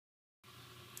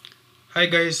Hi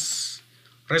guys,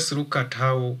 let's look at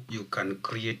how you can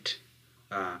create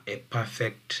a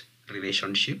perfect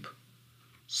relationship.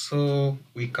 So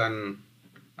we can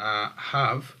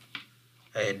have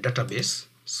a database.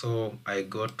 So I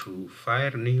go to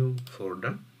File, New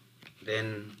Folder,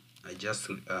 then I just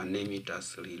name it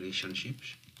as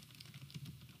Relationships.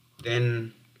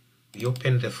 Then we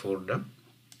open the folder,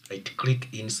 right click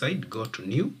inside, go to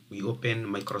New, we open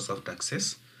Microsoft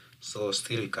Access. So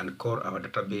still we can call our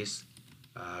database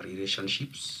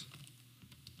Relationships.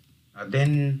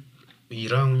 Then we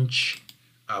launch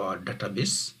our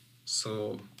database.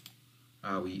 So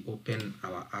we open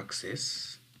our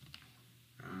Access.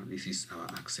 This is our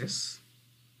Access.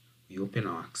 We open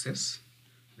our Access.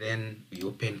 Then we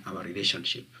open our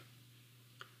relationship.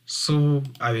 So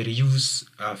I will use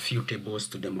a few tables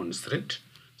to demonstrate.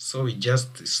 So we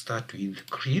just start with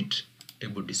create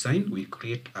table design. We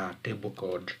create a table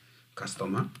called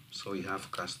customer. So we have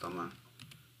customer.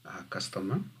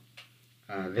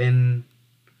 Then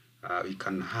we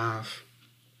can have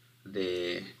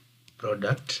the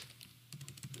product,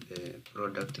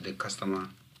 the customer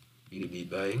will be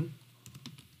buying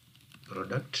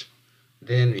product.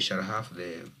 Then we shall have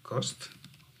the cost.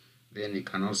 Then we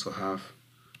can also have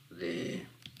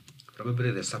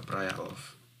probably the supplier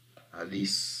of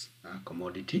this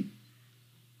commodity.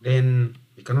 Then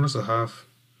we can also have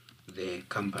the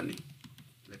company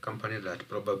that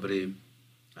probably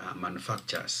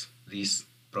manufactures this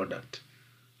product.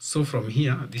 So from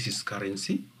here, this is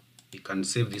currency. We can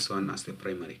save this one as the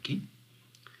primary key.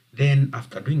 Then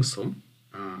after doing so,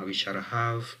 we shall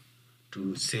have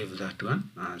to save that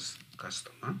one as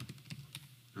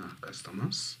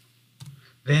customers.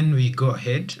 Then we go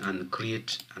ahead and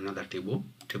create another table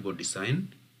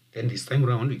design. Then this time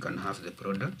around, we can have the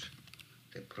product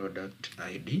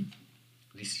ID.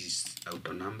 This is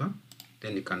auto number.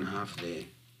 Then you can have the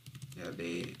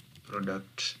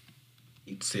product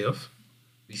itself.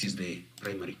 This is the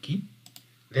primary key.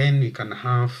 Then we can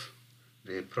have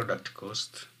the product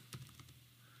cost.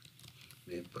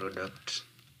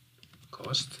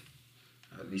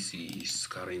 This is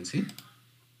currency.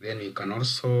 Then you can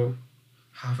also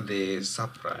have the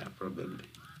supplier, probably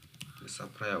the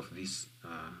supplier of this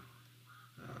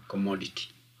commodity.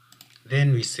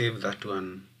 Then we save that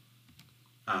one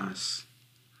as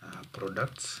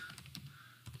products.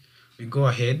 We go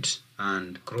ahead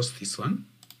and cross this one,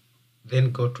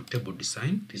 then go to table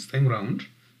design. This time round,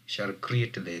 we shall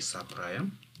create the supplier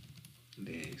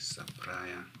name,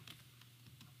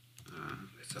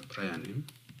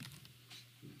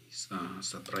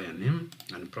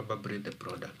 and probably the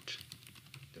product,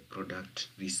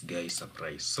 this guy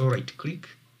supplies. So right click,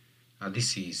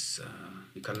 this is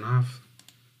you can have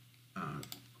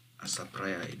a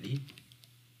supplier ID.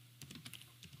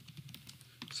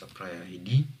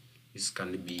 This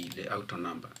can be the auto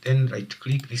number. Then right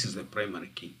click, this is the primary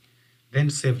key. Then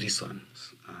save this one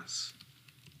as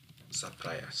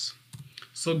suppliers.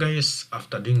 So guys,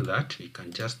 after doing that, we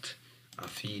can just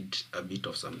feed a bit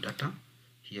of some data.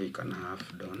 Here you can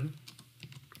have Don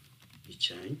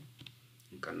Ichai,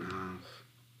 you can have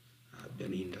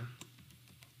Belinda,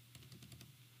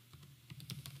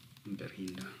 and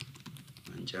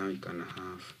now you can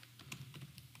have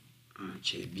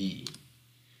JB,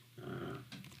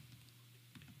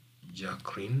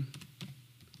 Jacqueline.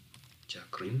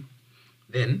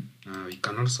 Then we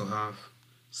can also have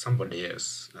somebody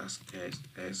else as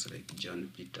like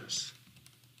John Peters.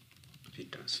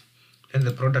 Then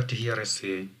the product here, let's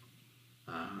say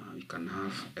you can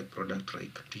have a product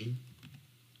like tea,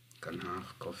 you can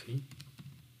have coffee, you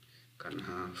can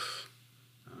have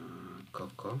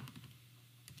cocoa,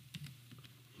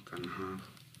 you can have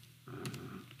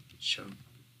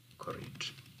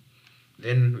chocolate.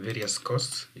 Then various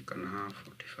costs, you can have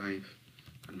 45,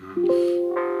 you can have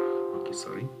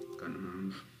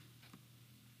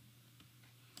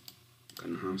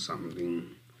can have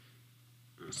something,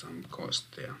 some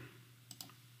cost there.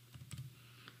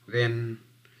 Then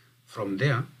from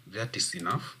there, that is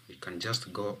enough. You can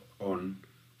just go on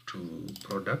to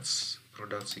products.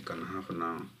 You can have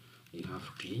now, you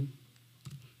have tea,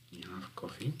 you have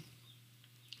coffee,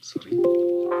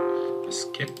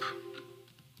 escape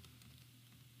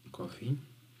coffee.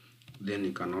 Then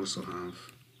you can also have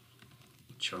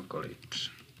chocolate.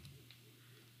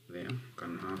 There you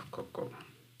can have cocoa.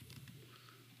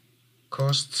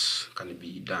 Costs can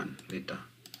be done later.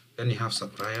 Then you have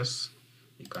suppliers.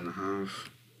 You can have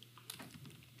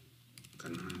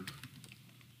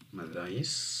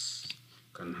Mathais, you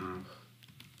can have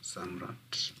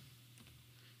Samrat,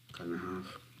 you can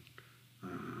have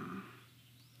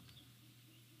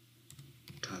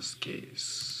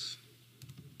Taskes,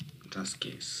 you Just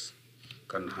case.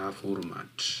 Can have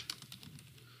Urmat.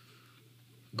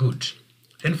 Good.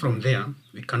 Then from there,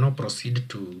 we can now proceed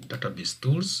to database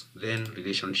tools, then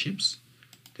relationships.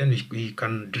 Then we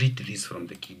can delete this from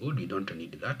the keyboard. We don't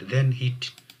need that. Then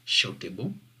hit show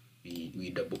table.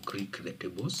 We double click the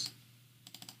tables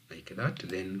like that.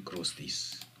 Then cross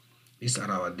this. These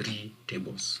are our 3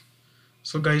 tables.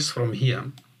 So guys, from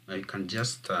here, I can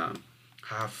just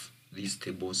have these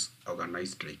tables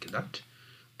organized like that.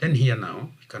 Then here now,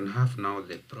 we can have now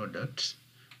the product.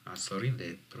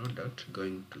 The product,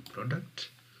 going to product.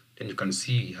 Then you can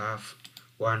see we have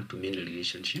one-to-many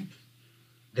relationship.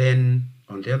 Then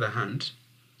on the other hand,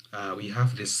 we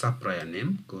have the supplier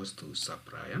name goes to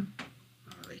supplier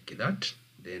like that.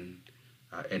 Then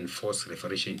enforce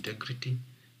referential integrity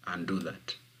and do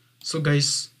that. So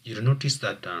guys, you'll notice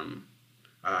that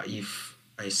if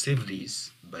I save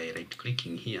this by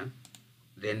right-clicking here,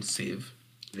 then save,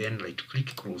 then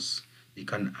right-click cross, we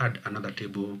can add another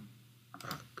table,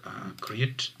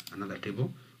 create another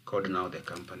table called now the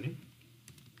company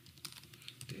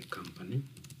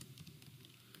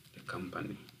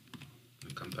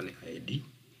ID.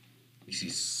 This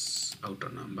is auto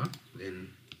number.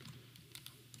 Then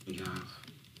we have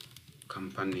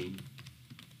company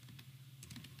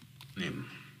name.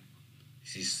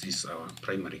 This is our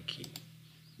primary key.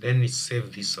 Then we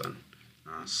save this one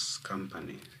as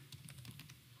companies.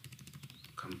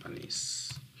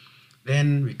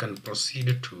 Then we can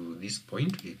proceed to this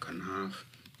point. We can have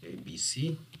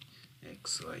ABC,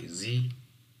 XYZ,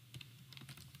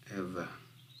 ever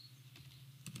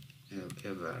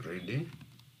ready.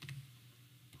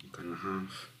 You can have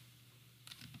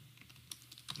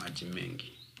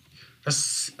Majimengi.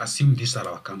 Let's assume these are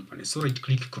our companies. So right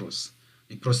click cross.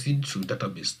 We proceed to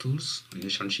database tools,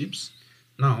 relationships.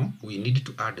 Now we need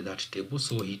to add that table.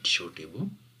 So hit show table,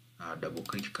 double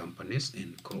click companies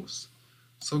and cross.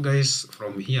 So guys,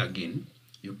 from here again,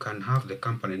 you can have the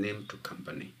company name to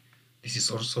company. This is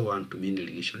also one-to-many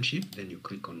relationship. Then you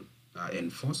click on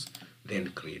enforce, then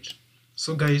create.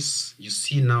 So guys, you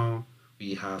see now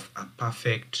we have a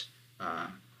perfect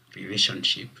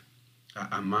relationship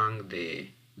among the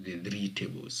 3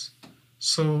 tables.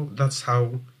 So that's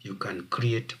how you can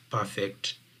create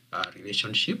perfect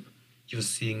relationship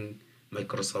using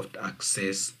Microsoft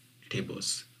Access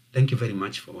tables. Thank you very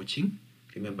much for watching.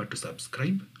 Remember to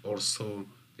subscribe. Also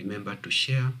remember to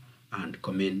share and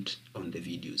comment on the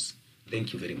videos.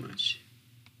 Thank you very much.